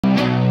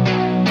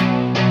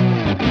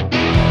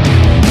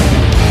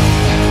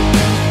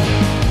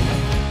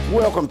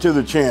welcome to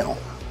the channel.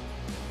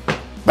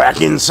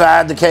 Back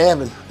inside the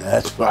cabin.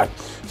 That's right.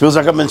 Feels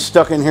like I've been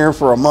stuck in here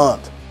for a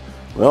month.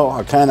 Well,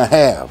 I kind of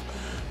have,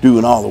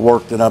 doing all the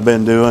work that I've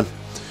been doing.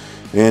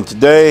 And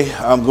today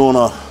I'm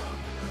gonna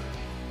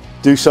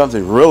do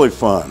something really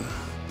fun.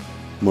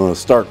 I'm gonna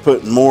start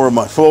putting more of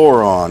my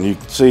floor on. You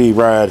can see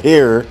right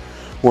here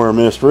where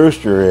Miss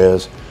Rooster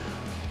is.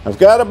 I've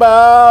got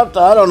about,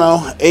 I don't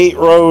know, 8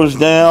 rows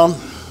down.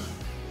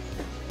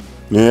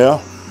 Yeah,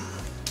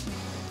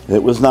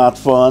 it was not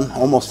fun.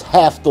 Almost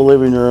half the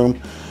living room.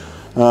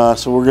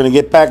 So we're gonna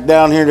get back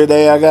down here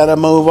today. I gotta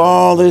move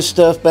all this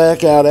stuff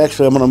back out.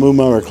 Actually, I'm gonna move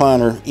my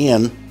recliner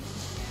in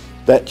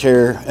that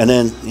chair, and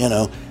then, you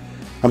know,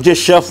 I'm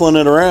just shuffling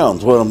it around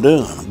is what I'm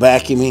doing. I'm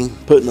vacuuming,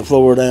 putting the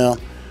floor down,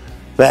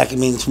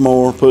 vacuuming some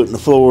more, putting the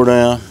floor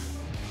down.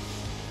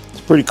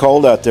 It's pretty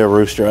cold out there,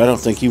 Rooster. I don't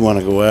think you want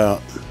to go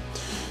out.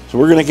 So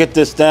we're gonna get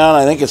this down.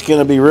 I think it's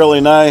gonna be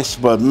really nice,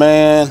 but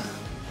man,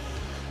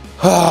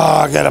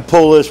 I gotta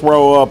pull this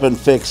row up and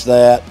fix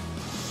that.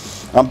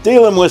 I'm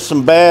dealing with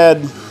some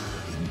bad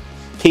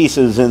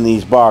pieces in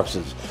these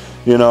boxes.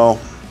 You know,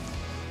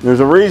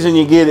 there's a reason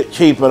you get it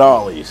cheap at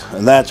Ollie's,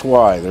 and that's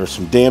why. There's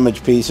some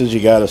damaged pieces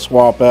you gotta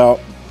swap out.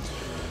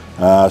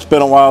 It's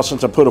been a while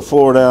since I put a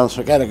floor down,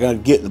 so I gotta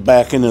get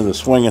back into the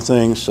swing of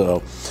things. So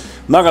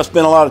I'm not gonna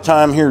spend a lot of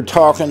time here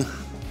talking.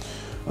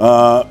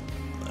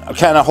 I'm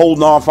kind of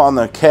holding off on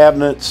the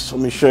cabinets. Let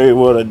me show you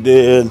what I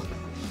did.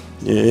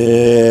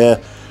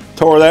 Yeah,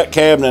 tore that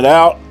cabinet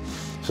out.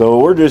 So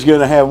we're just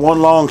gonna have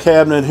one long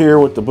cabinet here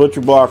with the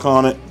butcher block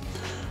on it.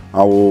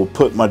 I will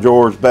put my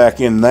drawers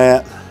back in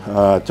that.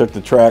 Took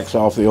the tracks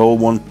off the old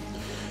one.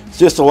 It's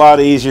just a lot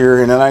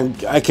easier, and then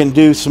I can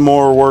do some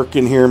more work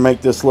in here and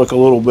make this look a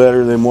little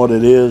better than what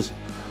it is.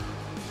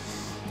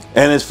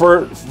 And as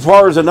far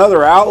as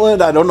another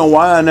outlet, I don't know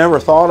why I never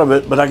thought of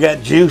it, but I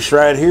got juice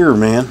right here,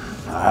 man.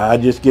 I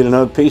just get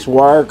another piece of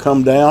wire,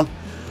 come down,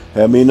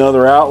 have me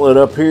another outlet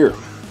up here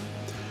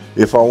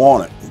if I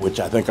want it, which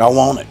I think I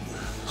want it.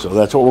 So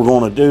that's what we're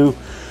going to do.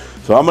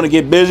 So I'm going to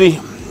get busy.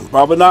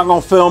 Probably not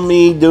going to film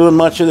me doing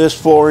much of this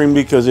flooring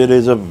because it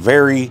is a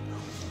very,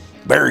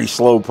 very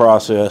slow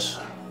process.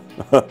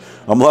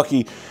 I'm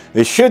lucky.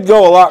 It should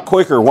go a lot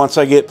quicker once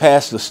I get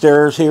past the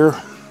stairs here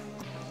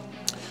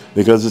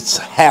because it's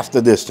half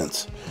the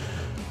distance.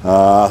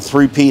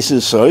 3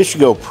 pieces, so it should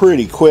go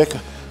pretty quick.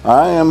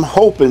 I am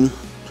hoping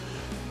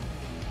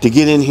to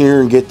get in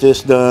here and get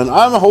this done.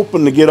 I'm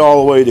hoping to get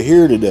all the way to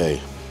here today.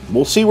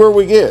 We'll see where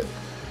we get.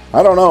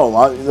 I don't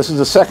know. This is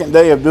the second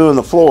day of doing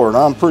the floor, and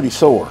I'm pretty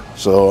sore.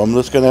 So I'm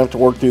just going to have to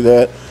work through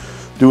that,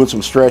 doing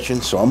some stretching.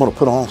 So I'm going to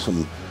put on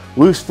some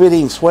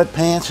loose-fitting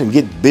sweatpants and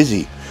get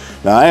busy.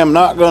 Now, I am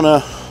not going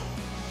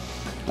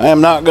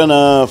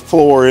to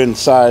floor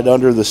inside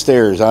under the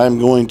stairs. I'm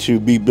going to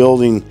be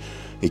building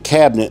a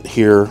cabinet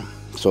here,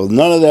 so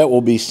none of that will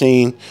be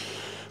seen.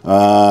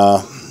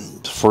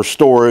 For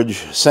storage,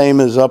 same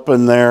as up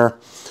in there,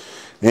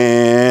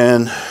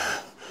 and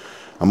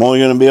I'm only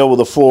going to be able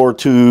to floor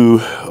to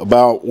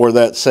about where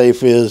that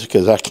safe is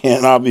because I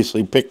can't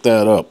obviously pick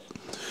that up.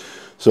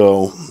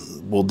 So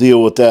we'll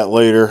deal with that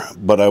later,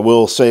 but I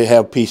will say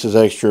have pieces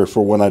extra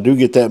for when I do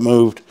get that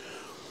moved,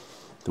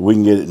 that we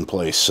can get it in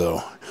place.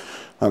 So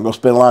I'm going to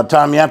spend a lot of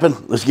time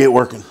yapping. Let's get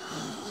working.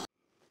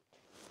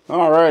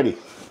 Alrighty.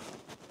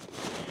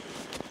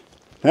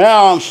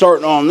 Now I'm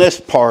starting on this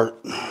part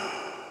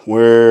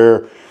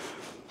where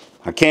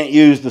I can't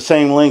use the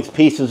same length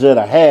pieces that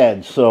I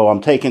had, so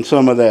I'm taking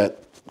some of that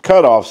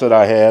cutoffs that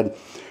I had,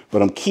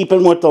 but I'm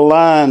keeping with the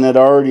line that I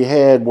already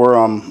had where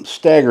I'm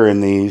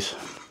staggering these.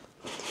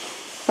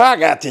 I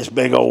got this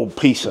big old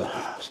piece of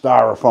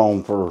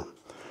styrofoam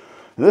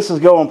and this is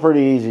going pretty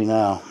easy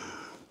now.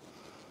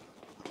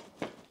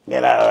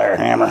 Get out of there,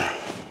 hammer.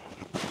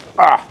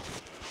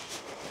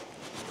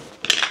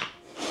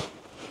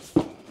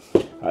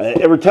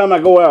 Every time I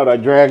go out, I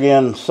drag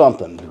in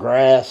something. The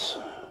grass.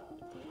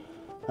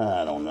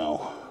 I don't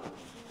know.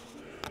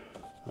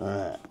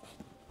 Alright.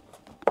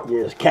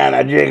 Just kind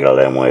of jiggle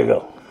and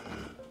wiggle.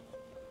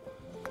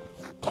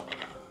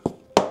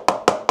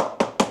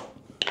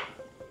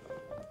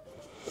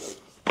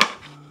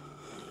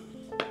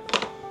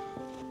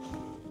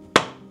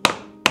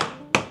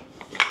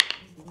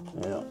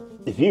 Yeah.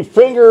 If your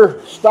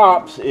finger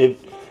stops,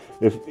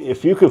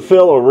 if you can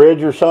feel a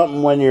ridge or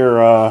something when you're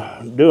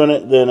doing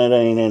it, then it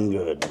ain't in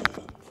good.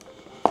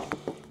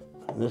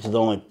 This is the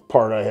only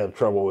part I have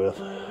trouble with.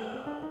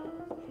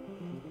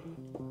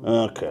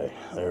 Okay,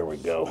 there we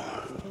go.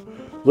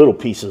 Little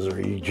pieces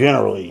are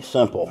generally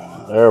simple.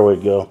 There we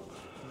go.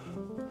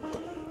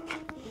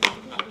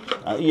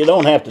 You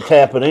don't have to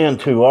tap it in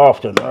too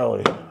often,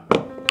 really.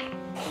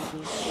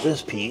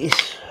 This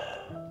piece.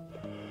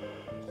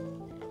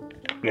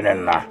 Get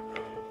in there.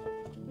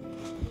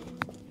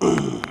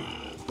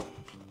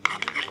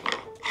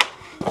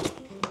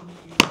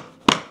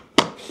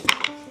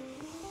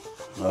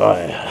 Oh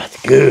yeah,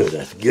 that's good,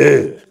 that's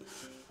good.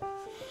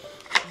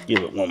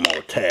 Give it one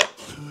more tap.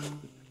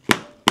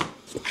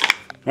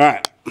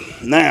 Alright,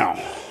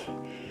 now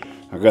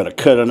I gotta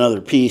cut another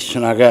piece,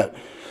 and I got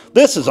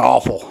This is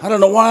awful. I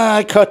don't know why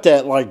I cut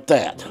that like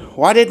that.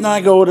 Why didn't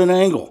I go at an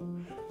angle?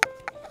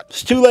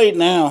 It's too late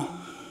now.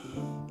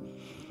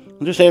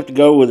 I'll just have to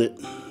go with it.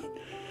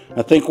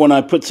 I think when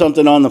I put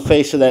something on the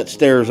face of that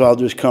stairs, I'll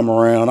just come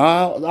around.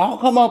 I'll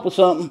come up with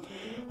something.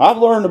 I've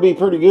learned to be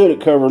pretty good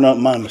at covering up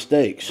my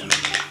mistakes.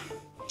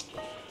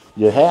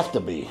 You have to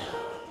be.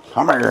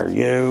 Come here,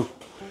 you.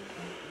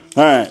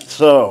 Alright,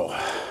 so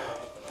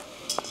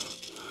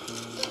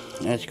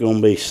that's going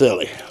to be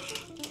silly.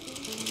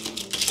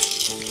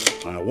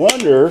 I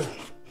wonder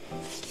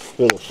if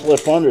it'll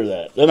slip under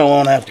that. Then I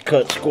won't have to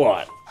cut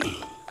squat.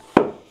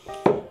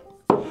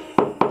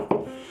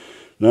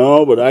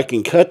 No, but I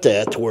can cut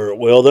that to where it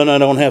will. Then I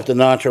don't have to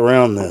notch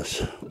around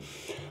this.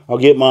 I'll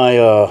get my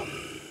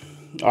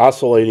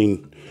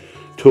oscillating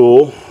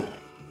tool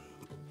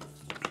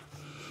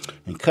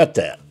and cut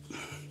that.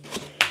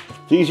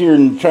 It's easier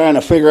than trying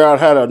to figure out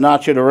how to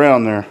notch it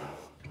around there.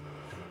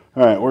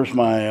 Alright, where's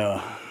my,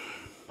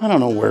 I don't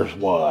know where's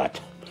what.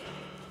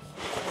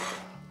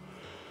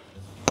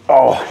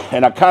 Oh,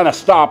 and I kind of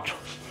stopped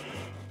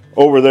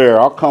over there.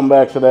 I'll come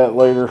back to that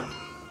later.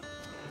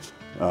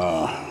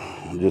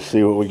 Just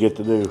see what we get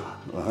to do.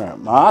 Alright,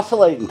 my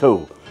oscillating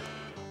tool.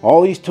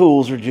 All these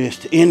tools are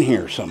just in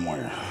here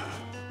somewhere.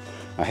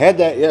 I had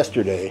that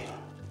yesterday.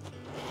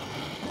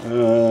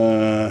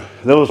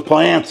 Those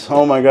plants,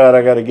 oh my god,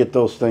 I got to get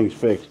those things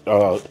fixed,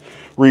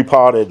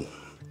 repotted.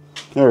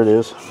 There it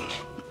is.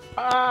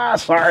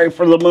 Sorry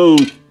for the moon.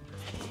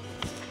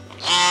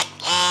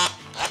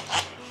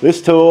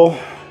 This tool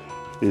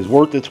is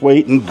worth its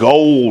weight in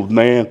gold,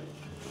 man.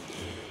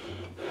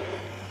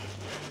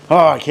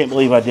 Oh, I can't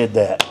believe I did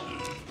that.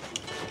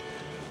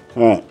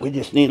 Alright, we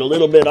just need a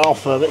little bit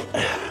off of it.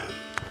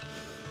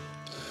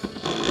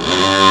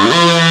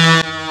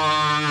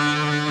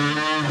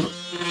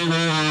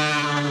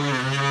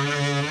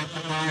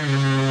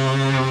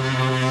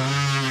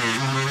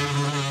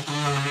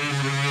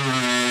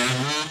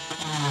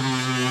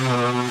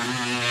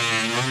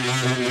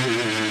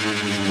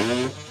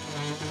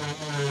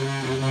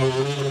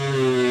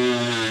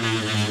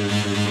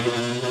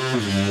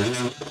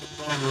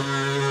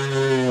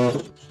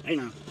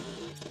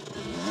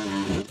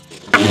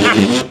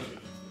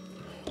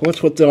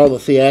 What's with all the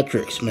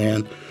theatrics,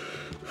 man?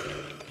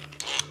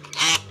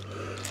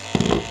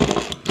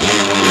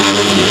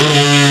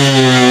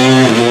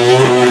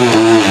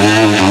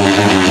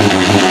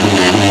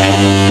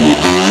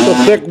 It's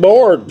a thick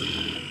board.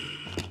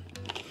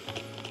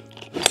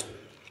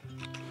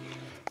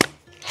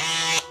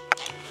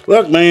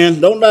 Look,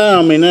 man, don't die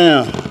on me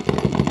now.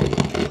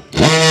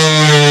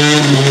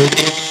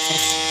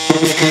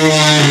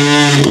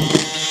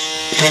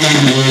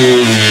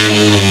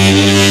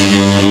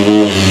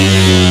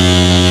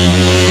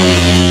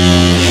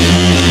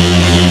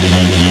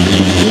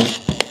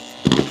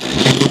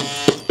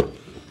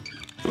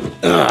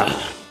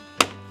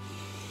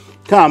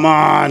 Come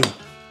on.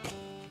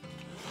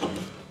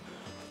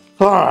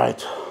 All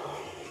right.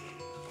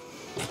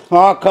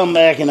 I'll come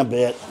back in a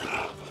bit.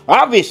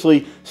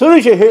 Obviously, as soon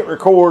as you hit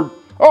record,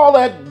 all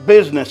that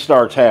business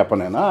starts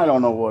happening. I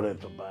don't know what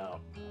it's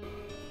about.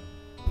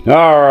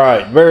 All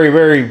right. Very,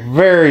 very,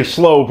 very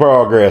slow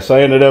progress.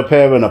 I ended up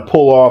having to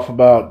pull off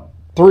about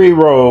 3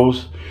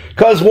 rows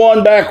because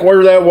one back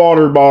where that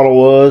water bottle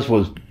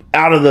was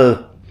out of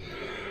the,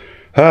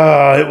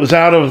 it was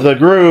out of the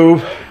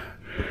groove.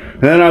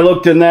 Then I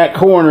looked in that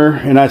corner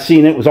and I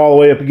seen it was all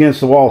the way up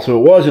against the wall, so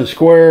it wasn't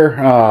square.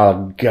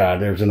 Oh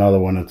God, there's another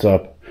one that's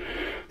up.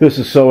 This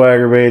is so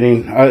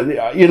aggravating.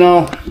 You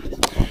know,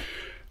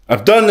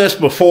 I've done this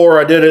before.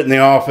 I did it in the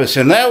office,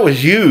 and that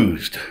was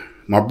used.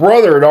 My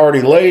brother had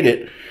already laid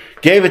it,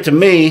 gave it to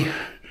me,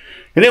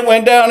 and it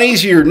went down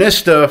easier than this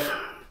stuff.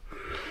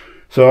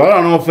 So I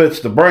don't know if it's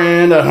the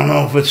brand. I don't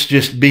know if it's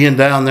just being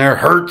down there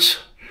hurts.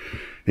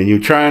 And you're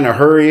trying to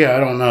hurry, I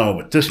don't know.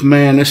 But this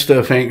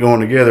stuff ain't going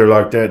together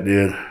like that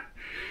did.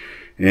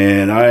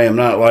 And I am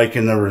not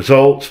liking the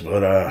results,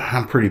 but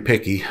I'm pretty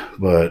picky.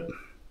 But,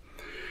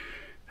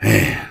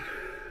 man,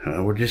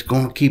 we're just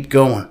going to keep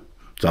going.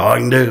 That's all I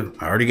can do.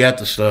 I already got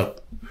the stuff.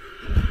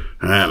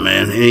 All right,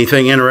 man.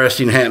 Anything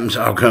interesting happens,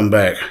 I'll come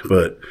back.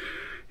 But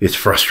it's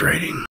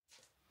frustrating.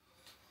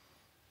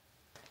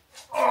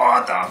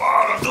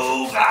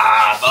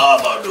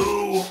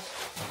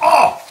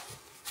 Oh!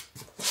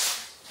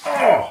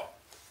 Oh!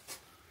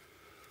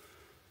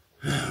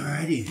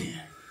 Alrighty then.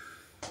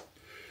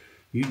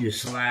 You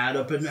just slide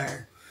up in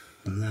there.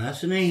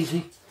 Nice and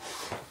easy.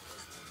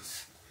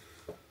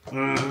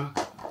 Well,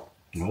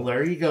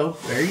 there you go.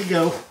 There you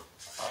go.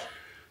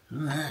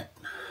 Alright.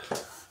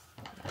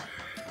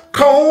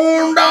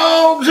 Corn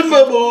dogs and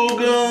bubble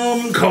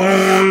gum.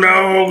 Corn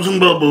dogs and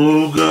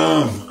bubble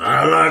gum.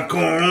 I like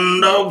corn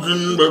dogs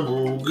and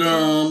bubble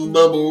gum.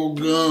 Bubble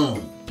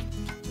gum.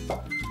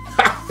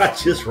 I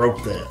just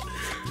wrote that.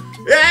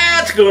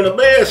 That's gonna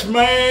be a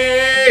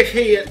smash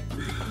hit.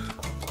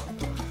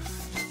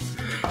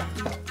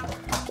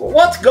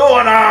 What's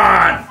going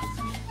on?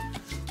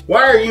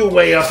 Why are you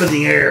way up in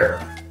the air?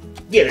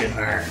 Get in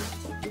there.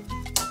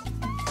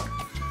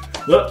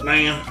 Look,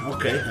 man.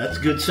 Okay, that's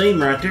a good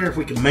seam right there if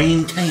we can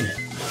maintain it.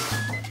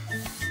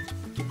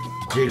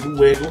 Jiggle,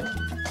 wiggle.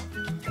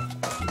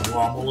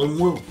 Wobble and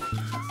wiggle.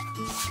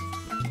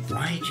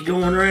 Why ain't you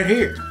going right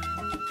here?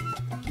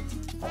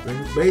 That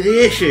would be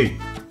the issue.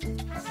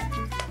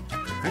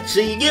 I'd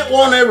see you get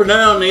one every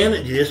now and then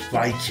that just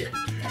fights you.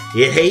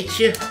 It hates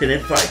you and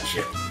it fights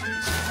you.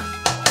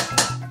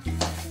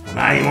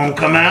 Now you won't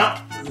come out?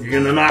 You're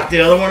gonna knock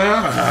the other one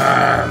out?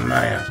 Ah,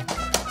 man.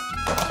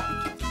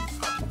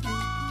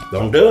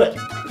 Don't do it.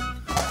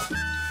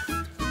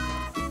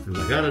 Have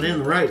I got it in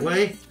the right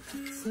way?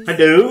 I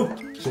do.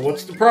 So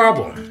what's the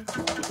problem?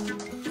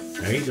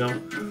 There you go.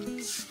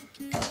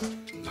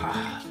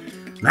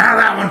 Now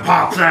that one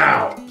pops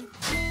out.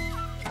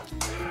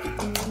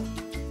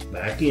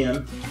 Back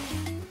in.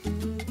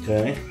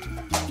 Okay.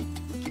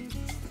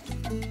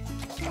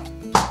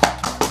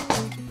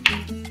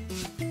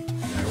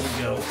 There we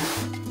go.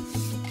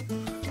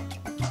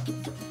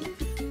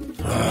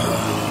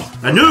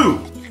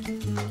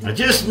 I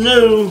just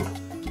knew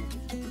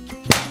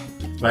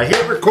if I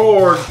hit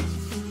record,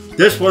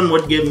 this one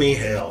would give me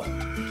hell.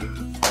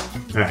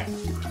 Alright,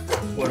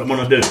 what I'm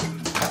gonna do,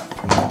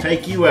 I'm gonna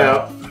take you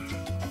out,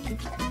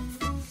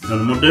 and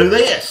I'm gonna do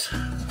this.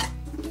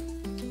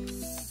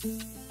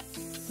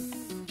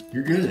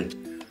 You're good.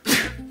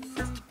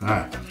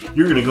 Alright,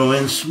 you're gonna go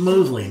in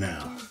smoothly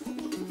now.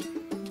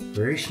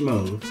 Very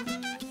smooth.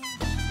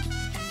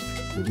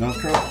 With no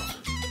troubles.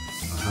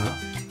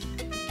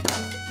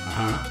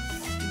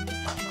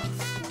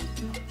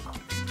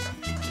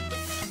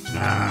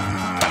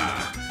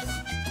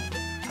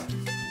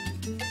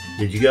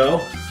 Did you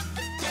go?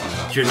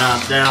 But you're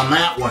not down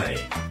that way.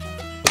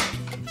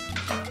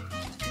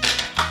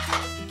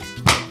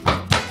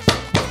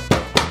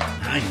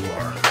 Now you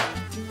are.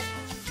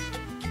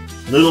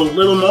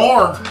 Little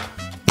more,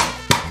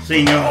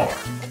 senor.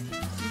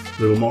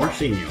 Little more,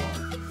 senor.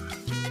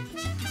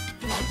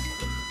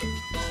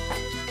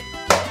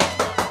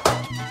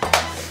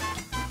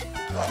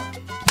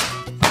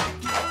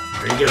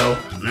 There you go.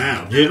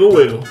 Now, jiggle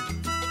wiggle.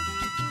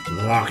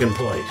 Lock in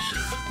place.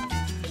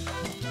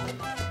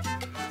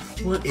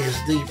 What is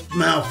the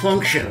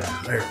malfunction?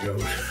 There it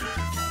goes.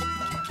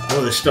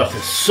 Oh, this stuff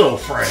is so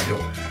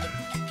fragile.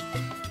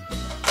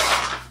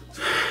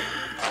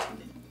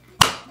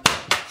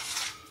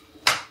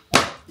 I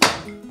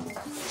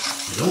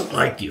don't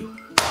like you.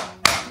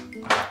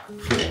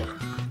 Floor.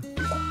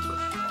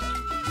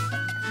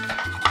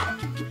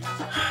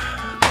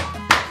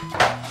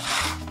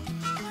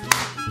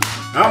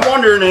 I'm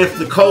wondering if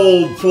the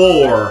cold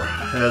floor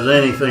has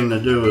anything to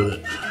do with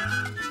it.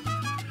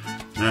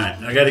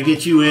 Alright, I got to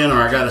get you in or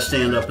I got to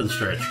stand up and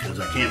stretch because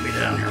I can't be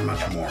down here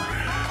much more.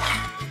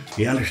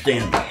 You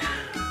understand me?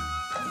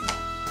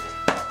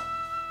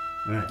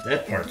 Alright,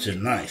 that part's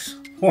in nice.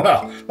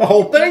 Wow, the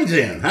whole thing's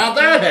in. How'd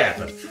that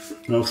happen?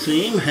 No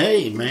seam?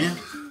 Hey, man.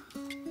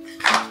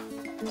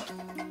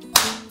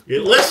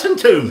 You listen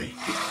to me.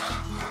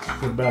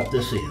 What about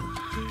this end?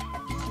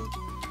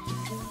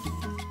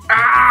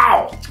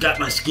 Ow! It's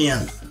got my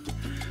skin.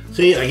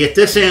 See, I get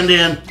this end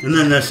in, and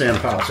then this end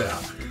pops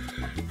out.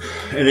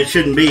 And it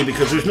shouldn't be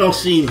because there's no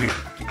seam here.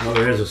 Well,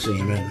 there is a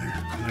seam in there.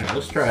 All right,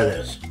 let's try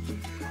this.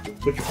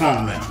 Put your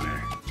palm down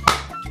there.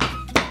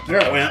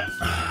 There it went.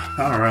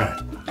 All right.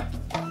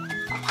 A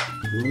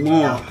little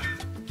more.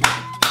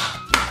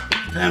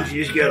 Sometimes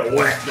you just gotta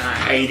whack the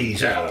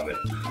Hades out of it.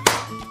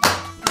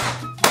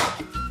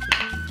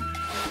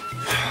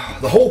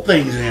 The whole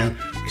thing's in,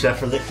 except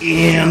for the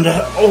end.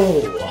 Oh,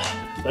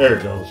 there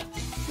it goes.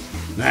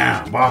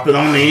 Now, bop it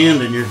on the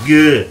end and you're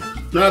good.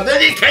 Now,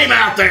 then it came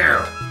out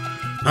there.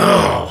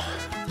 Oh,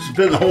 it's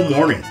been the whole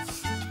morning.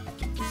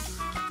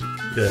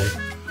 Okay.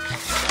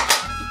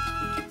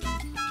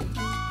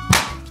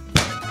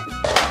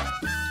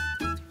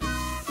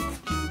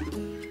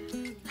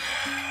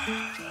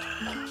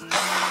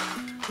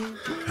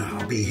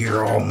 I'll be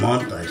here all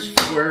month, I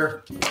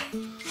swear.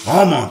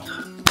 All month.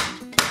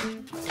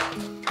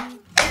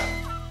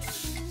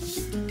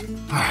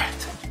 All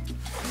right.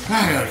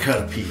 Now I gotta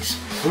cut a piece.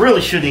 I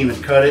really shouldn't even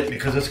cut it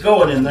because it's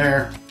going in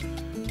there.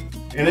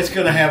 And it's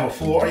going to have a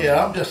floor.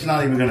 Yeah, I'm just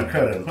not even going to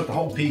cut it. Put the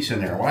whole piece in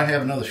there. Why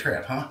have another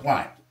scrap, huh?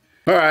 Why?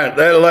 All right,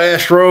 that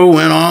last row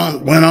went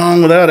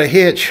on without a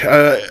hitch.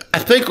 I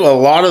think a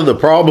lot of the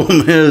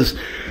problem is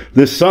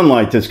this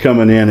sunlight that's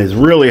coming in is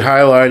really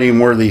highlighting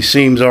where these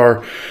seams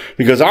are.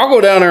 Because I'll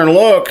go down there and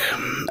look.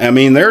 I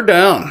mean, they're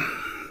down.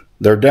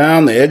 They're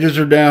down. The edges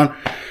are down.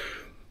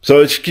 So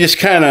it's just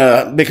kind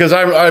of, because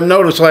I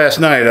noticed last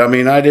night, I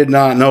mean, I did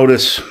not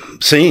notice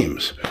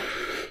seams.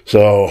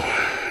 So,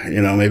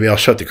 you know, maybe I'll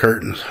shut the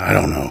curtains. I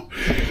don't know.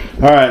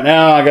 All right,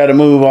 now I got to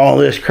move all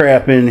this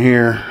crap in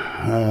here.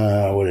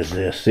 What is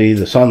this? See,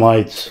 the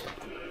sunlight's,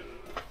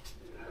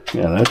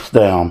 yeah, that's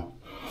down.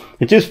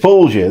 It just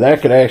fools you.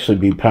 That could actually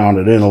be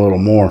pounded in a little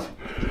more.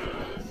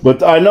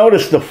 But I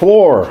noticed the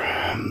floor.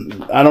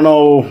 I don't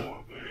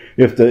know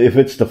if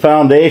it's the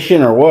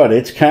foundation or what.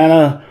 It's kind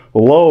of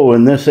low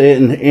in this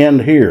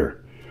end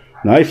here.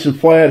 Nice and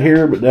flat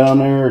here, but down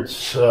there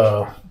it's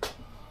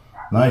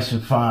nice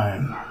and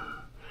fine.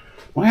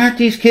 Why aren't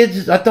these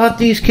kids? I thought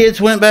these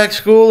kids went back to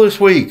school this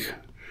week.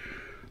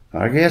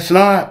 I guess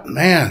not.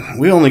 Man,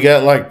 we only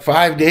got like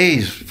 5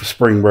 days for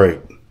spring break.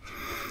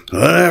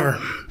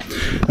 Whatever.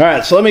 All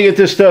right, so let me get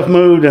this stuff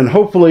moved, and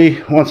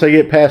hopefully once I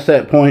get past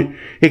that point,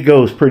 it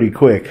goes pretty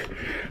quick.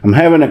 I'm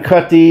having to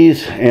cut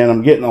these, and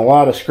I'm getting a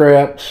lot of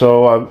scrap,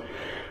 so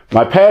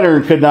my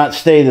pattern could not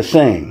stay the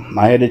same.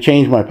 I had to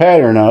change my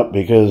pattern up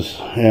because,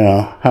 you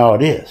know, how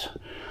it is.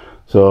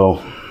 So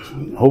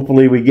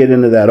hopefully we get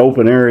into that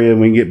open area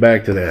and we can get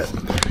back to that.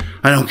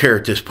 I don't care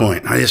at this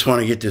point. I just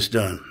want to get this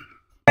done.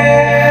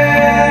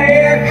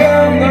 Here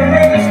come the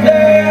rooster.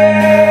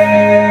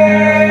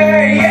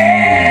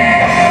 Yeah!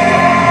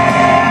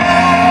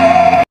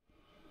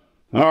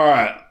 All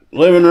right,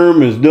 living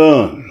room is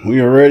done. We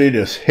are ready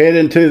to head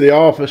into the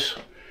office.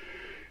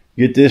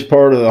 Get this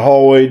part of the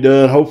hallway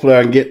done. Hopefully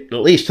I can get at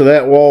least to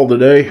that wall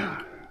today.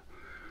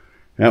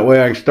 That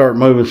way I can start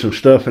moving some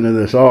stuff into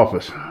this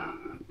office.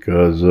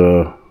 Because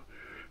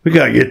we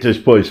got to get this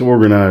place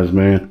organized,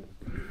 man.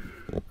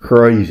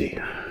 Crazy.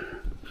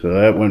 So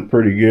that went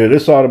pretty good.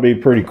 This ought to be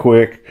pretty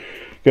quick.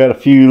 Got a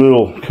few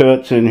little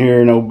cuts in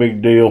here, no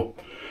big deal.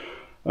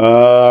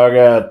 I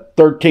got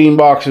 13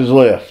 boxes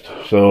left.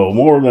 So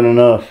more than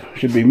enough.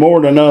 Should be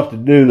more than enough to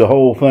do the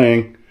whole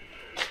thing.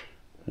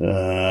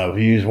 I've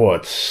used,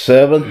 what,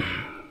 7?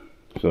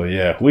 So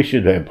yeah, we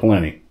should have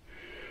plenty.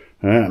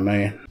 Alright,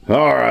 man.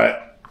 Alright.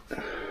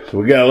 So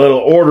we got a little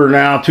order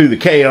now to the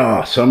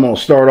chaos. I'm going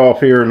to start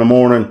off here in the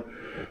morning.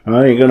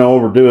 I ain't going to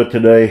overdo it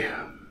today.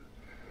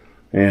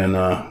 And,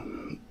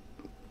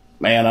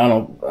 man, I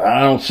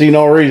don't see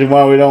no reason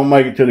why we don't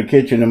make it to the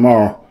kitchen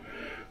tomorrow.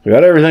 We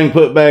got everything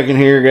put back in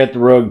here, got the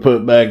rug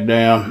put back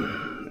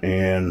down,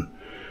 and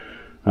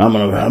I'm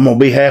gonna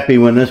be happy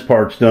when this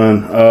part's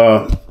done.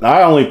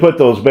 I only put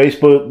those base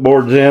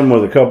boards in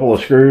with a couple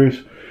of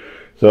screws,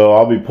 so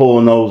I'll be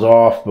pulling those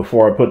off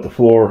before I put the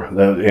floor.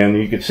 And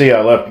you can see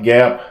I left a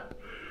gap,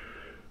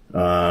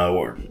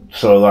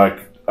 so like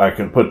I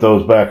can put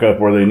those back up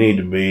where they need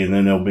to be, and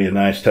then they'll be a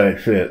nice tight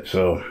fit.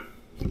 So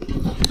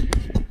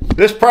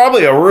this is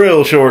probably a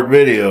real short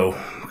video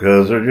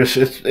because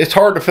it's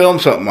hard to film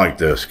something like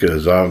this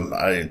because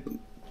I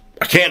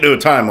can't do a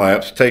time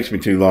lapse. It takes me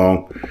too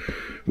long.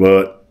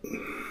 But,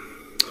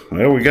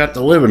 well, we got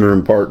the living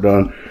room part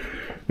done.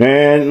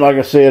 And like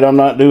I said, I'm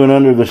not doing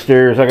under the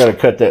stairs. I got to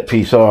cut that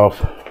piece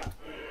off.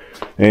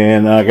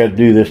 And I got to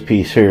do this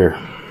piece here.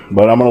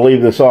 But I'm going to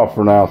leave this off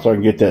for now so I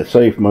can get that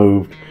safe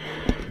moved.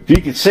 If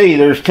you can see,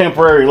 there's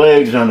temporary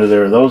legs under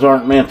there. Those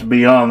aren't meant to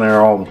be on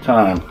there all the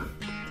time.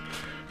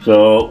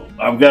 So,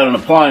 I've got an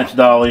appliance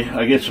dolly.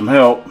 I get some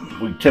help.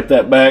 We tip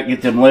that back,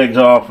 get them legs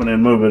off, and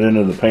then move it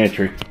into the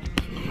pantry.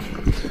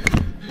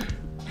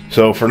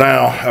 So for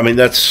now, I mean,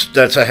 that's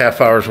a half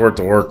hour's worth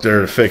of work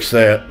there to fix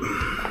that.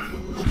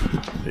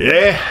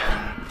 Yeah.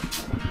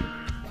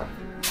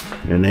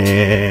 And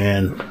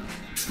then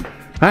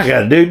I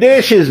gotta do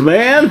dishes,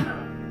 man.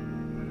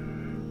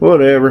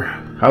 Whatever.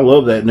 I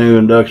love that new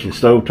induction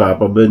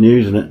stovetop. I've been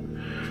using it.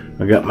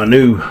 I got my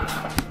new,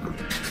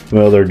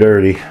 well, they're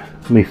dirty.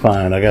 Let me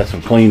find. I got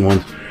some clean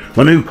ones.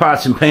 My new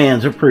pots and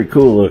pans are pretty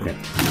cool looking.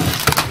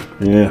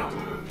 Yeah.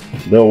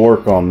 They'll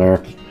work on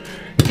there.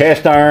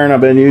 Cast iron,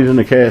 I've been using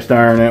the cast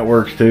iron, that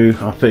works too.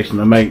 I'm fixing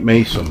to make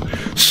me some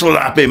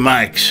sloppy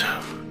Mike's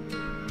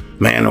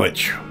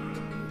manwich.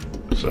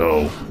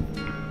 So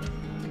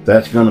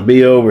that's going to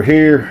be over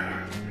here.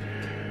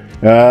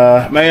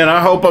 Man, I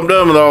hope I'm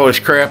done with all this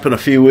crap in a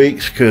few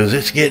weeks because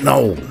it's getting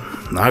old.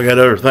 I got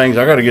other things.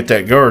 I got to get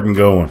that garden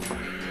going.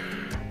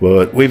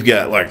 But we've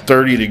got like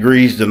 30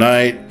 degrees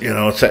tonight. You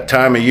know, it's that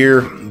time of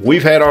year.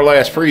 We've had our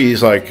last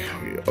freeze like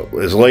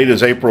as late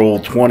as April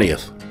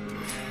 20th.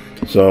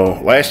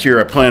 So last year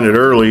I planted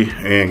early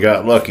and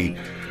got lucky.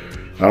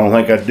 I don't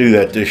think I'd do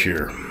that this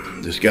year.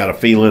 Just got a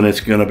feeling it's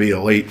going to be a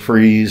late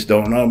freeze.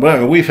 Don't know.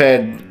 But we've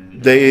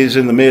had days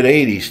in the mid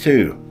 80s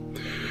too.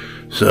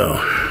 So,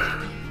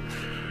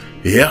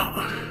 yeah.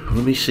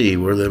 Let me see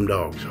where them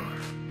dogs are.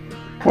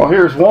 Well,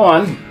 here's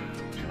one.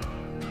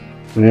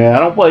 Yeah, I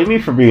don't blame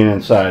you for being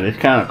inside. It's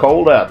kind of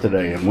cold out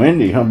today and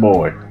windy, huh,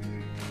 boy?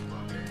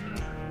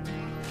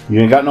 You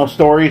ain't got no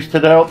stories to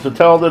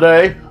tell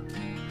today?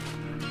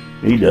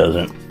 He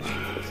doesn't.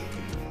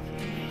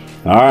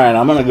 Alright,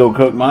 I'm going to go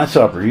cook my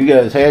supper. You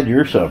guys had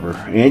your supper.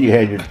 And you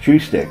had your chew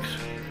sticks.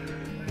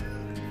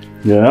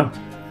 Yeah?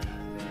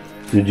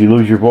 Did you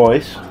lose your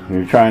voice?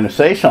 You're trying to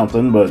say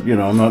something, but, you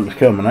know, nothing's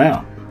coming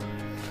out.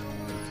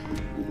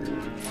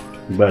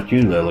 What about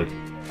you, Lily?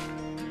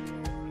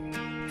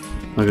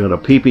 I got a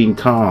peeping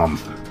Tom.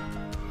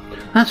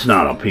 That's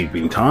not a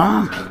peeping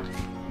Tom.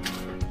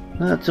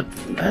 That's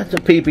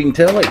a peeping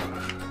Tilly.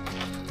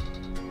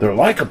 They're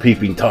like a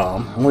peeping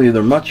Tom, only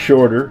they're much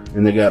shorter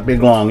and they got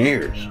big long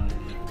ears.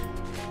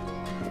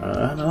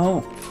 I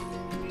know.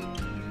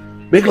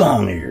 Big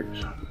long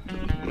ears.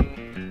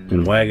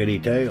 And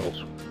waggedy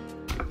tails.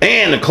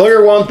 And to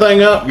clear one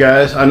thing up,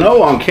 guys, I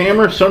know on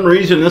camera, some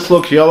reason this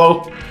looks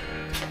yellow.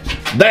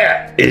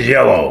 That is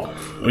yellow.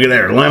 Look at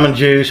there, lemon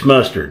juice,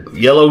 mustard.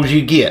 Yellow as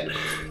you get.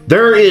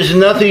 There is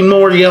nothing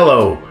more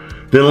yellow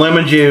then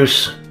lemon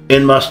juice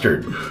and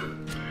mustard.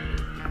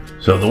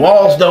 So the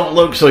walls don't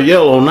look so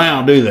yellow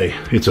now, do they?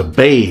 It's a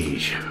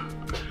beige.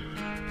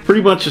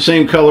 Pretty much the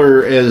same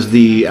color as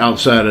the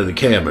outside of the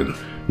cabin,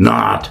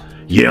 not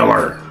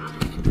yeller.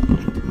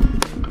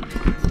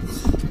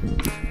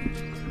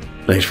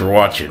 Thanks for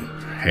watching.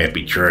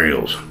 Happy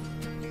trails.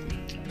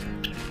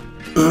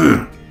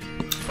 Ooh,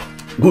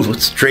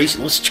 let's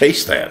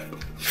chase that.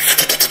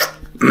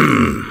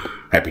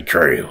 Happy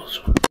trails.